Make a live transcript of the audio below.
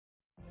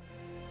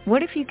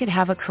What if you could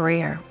have a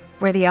career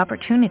where the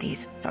opportunities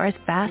are as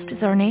vast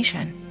as our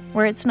nation,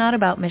 where it's not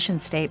about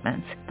mission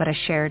statements, but a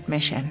shared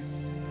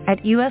mission?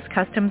 At U.S.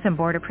 Customs and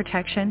Border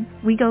Protection,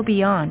 we go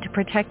beyond to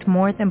protect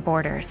more than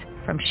borders.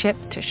 From ship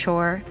to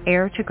shore,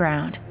 air to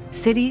ground,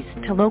 cities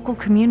to local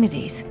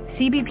communities,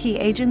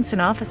 CBP agents and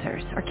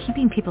officers are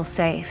keeping people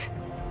safe.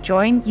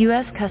 Join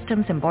U.S.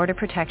 Customs and Border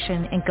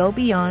Protection and go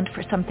beyond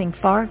for something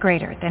far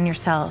greater than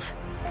yourself.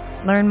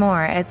 Learn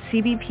more at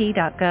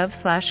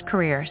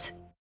cbp.gov/careers.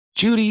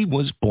 Judy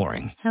was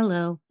boring.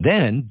 Hello.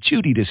 Then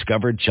Judy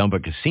discovered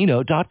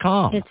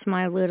ChumbaCasino.com. It's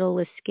my little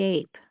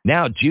escape.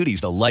 Now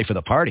Judy's the life of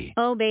the party.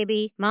 Oh,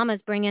 baby,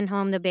 mama's bringing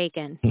home the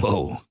bacon.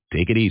 Whoa,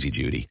 take it easy,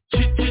 Judy.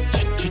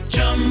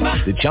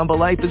 The Chumba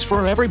life is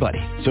for everybody.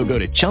 So go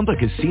to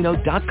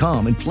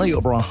ChumbaCasino.com and play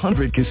over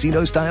 100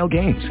 casino-style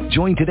games.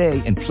 Join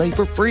today and play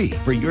for free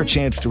for your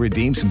chance to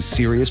redeem some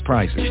serious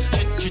prizes.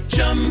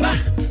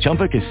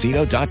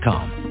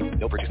 ChumbaCasino.com.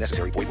 No purchase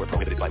necessary. Void where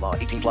prohibited by law.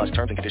 18 plus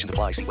terms and conditions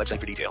apply. See website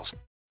for details.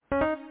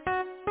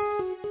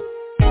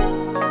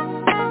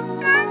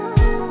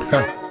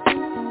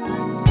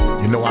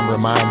 You know, I'm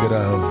reminded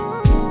of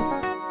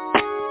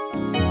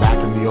back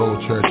in the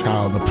old church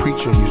how the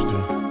preacher used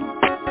to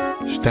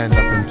stand up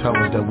and tell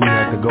us that we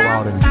had to go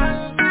out and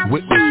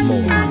witness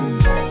more.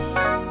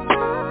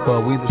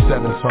 Well, we the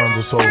seven sons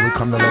of soul, we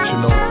come to let you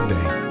know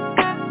today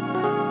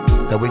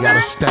that we got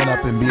to stand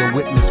up and be a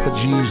witness for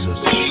Jesus.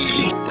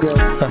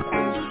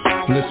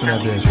 Listen to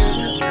this.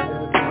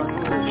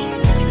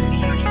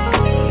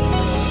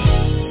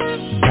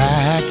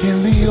 Back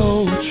in the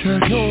old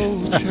church.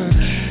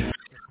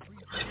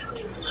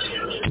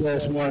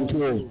 Yes, 1,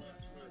 2.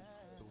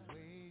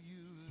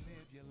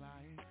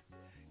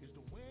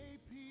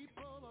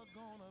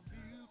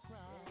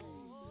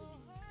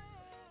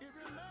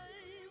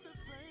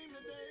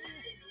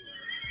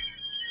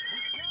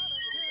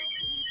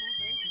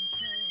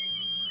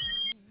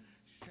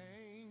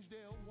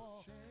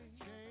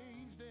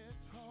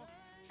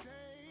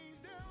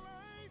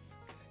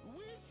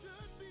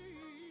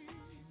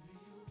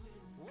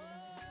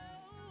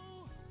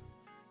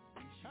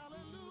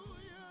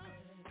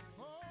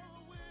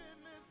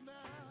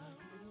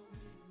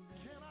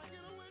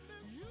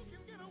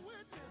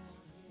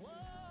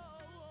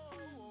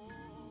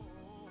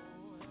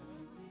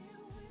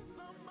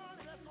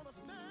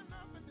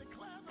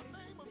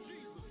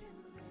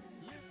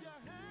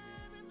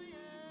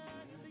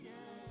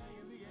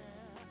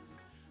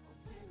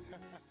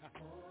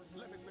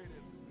 Let me say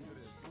this.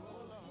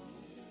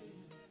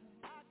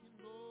 I can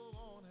go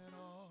on and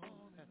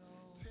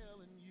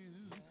telling you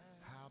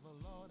how the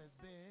Lord has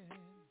been.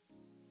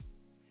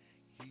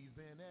 He's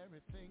been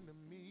everything to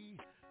me,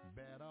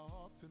 better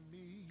off to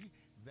me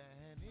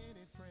than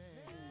any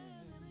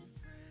friend.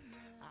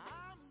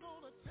 I'm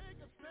gonna take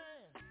a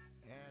stand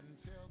and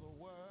tell the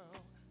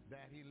world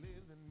that he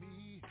lives in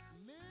me,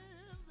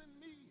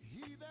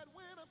 He that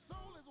win a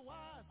soul is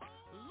wise.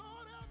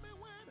 Lord, help me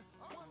win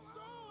one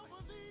soul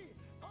for thee.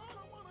 All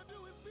I want to do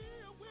is be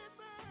a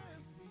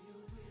witness.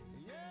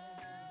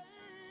 Yeah.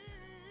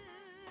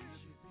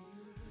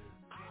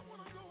 I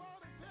want to go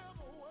out and tell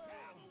the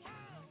world.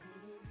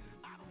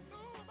 I don't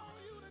know about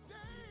you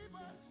today,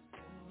 but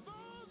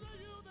those of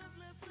you that's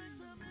listening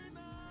to me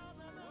now,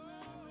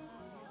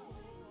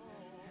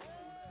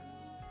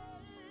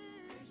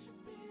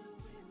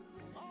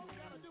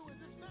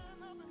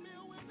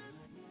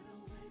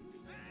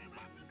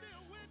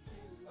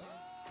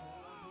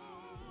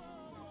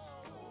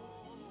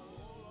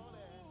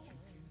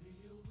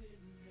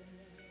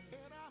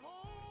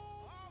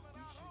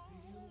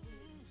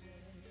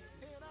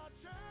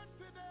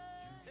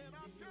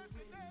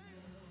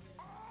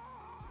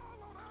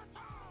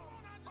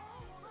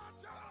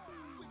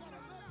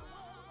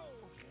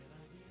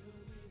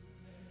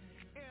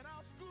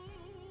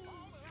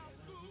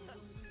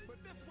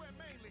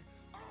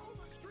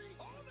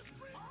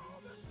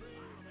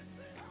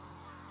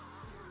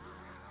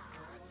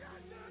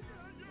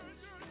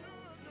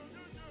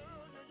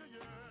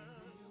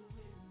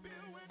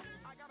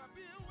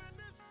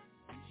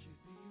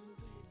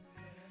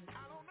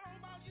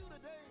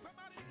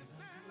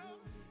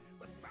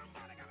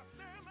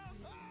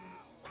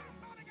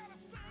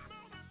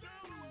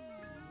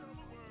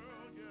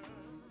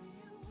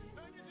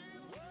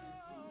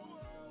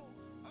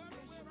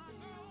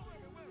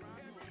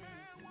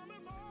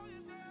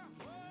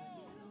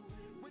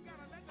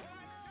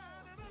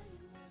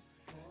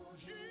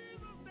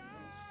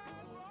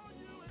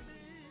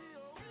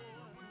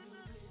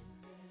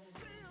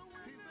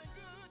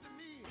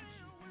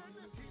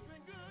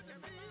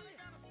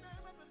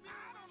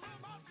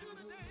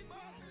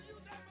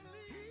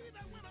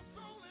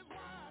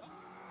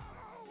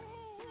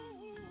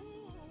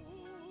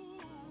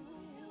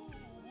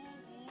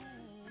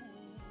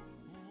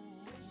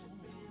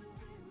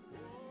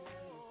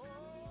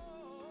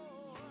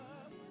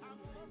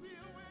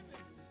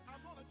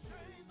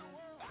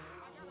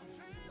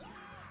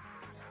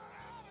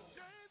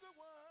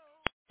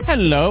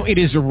 Hello, it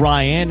is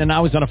Ryan, and I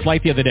was on a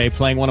flight the other day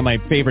playing one of my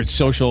favorite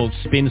social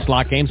spin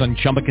slot games on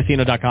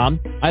ChumbaCasino.com.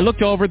 I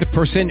looked over at the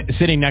person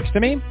sitting next to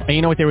me, and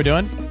you know what they were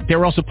doing? They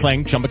were also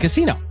playing Chumba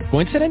Casino.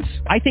 Coincidence?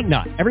 I think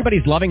not.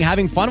 Everybody's loving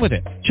having fun with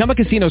it. Chumba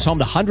Casino is home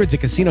to hundreds of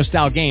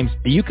casino-style games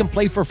that you can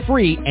play for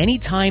free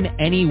anytime,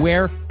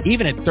 anywhere,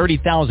 even at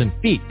 30,000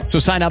 feet.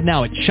 So sign up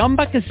now at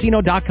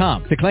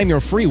ChumbaCasino.com to claim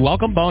your free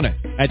welcome bonus.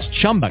 That's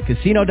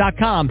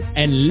ChumbaCasino.com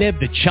and live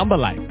the Chumba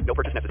life. No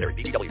purchase necessary.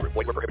 VGW. Void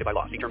where prohibited by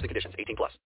law. See terms and conditions. 18+.